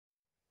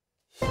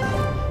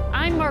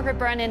I'm Margaret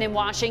Brennan in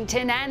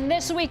Washington, and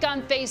this week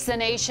on Face the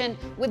Nation,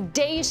 with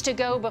days to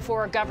go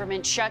before a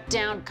government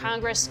shutdown,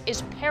 Congress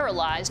is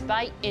paralyzed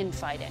by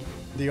infighting.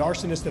 The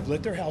arsonists have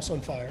lit their house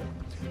on fire.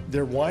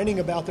 They're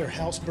whining about their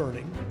house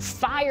burning.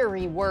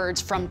 Fiery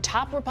words from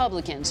top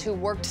Republicans who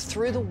worked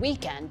through the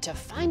weekend to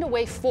find a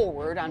way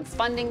forward on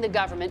funding the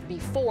government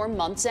before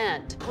month's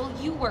end. Will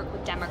you work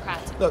with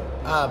Democrats? Look,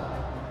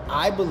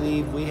 I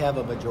believe we have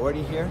a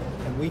majority here,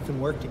 and we can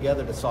work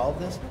together to solve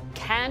this.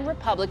 Can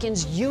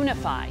Republicans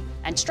unify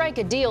and strike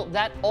a deal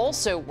that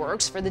also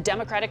works for the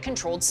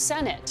Democratic-controlled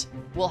Senate?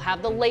 We'll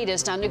have the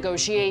latest on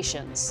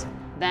negotiations.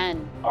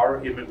 Then,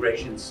 our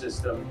immigration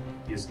system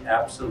is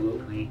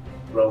absolutely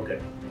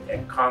broken,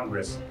 and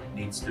Congress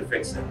needs to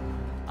fix it.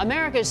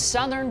 America's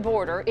southern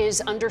border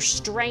is under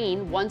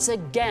strain once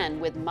again,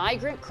 with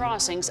migrant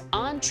crossings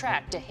on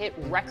track to hit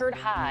record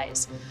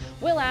highs.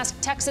 We'll ask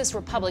Texas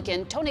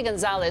Republican Tony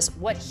Gonzalez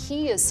what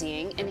he is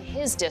seeing in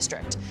his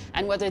district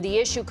and whether the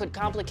issue could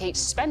complicate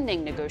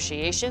spending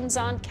negotiations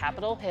on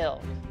Capitol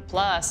Hill.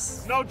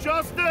 Plus, no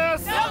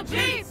justice! No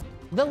peace!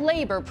 The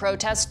labor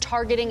protest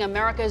targeting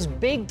America's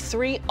big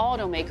three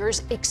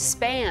automakers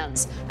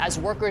expands as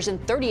workers in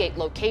 38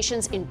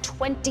 locations in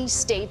 20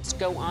 states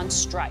go on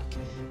strike.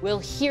 We'll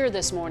hear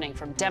this morning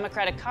from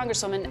Democratic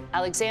Congresswoman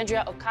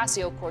Alexandria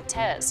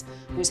Ocasio-Cortez,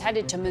 who's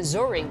headed to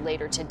Missouri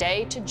later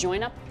today to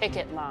join a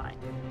picket line.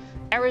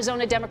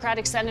 Arizona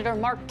Democratic Senator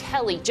Mark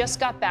Kelly just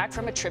got back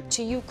from a trip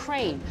to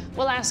Ukraine.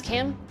 We'll ask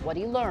him what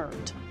he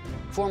learned.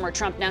 Former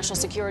Trump National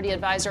Security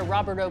Advisor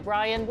Robert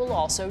O'Brien will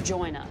also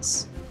join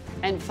us.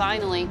 And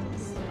finally,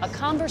 a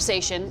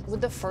conversation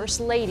with the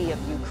First Lady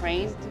of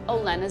Ukraine,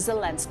 Olena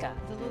Zelenska,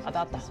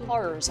 about the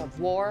horrors of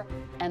war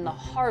and the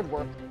hard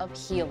work of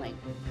healing.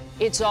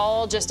 It's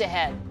all just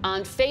ahead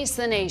on Face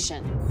the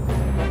Nation.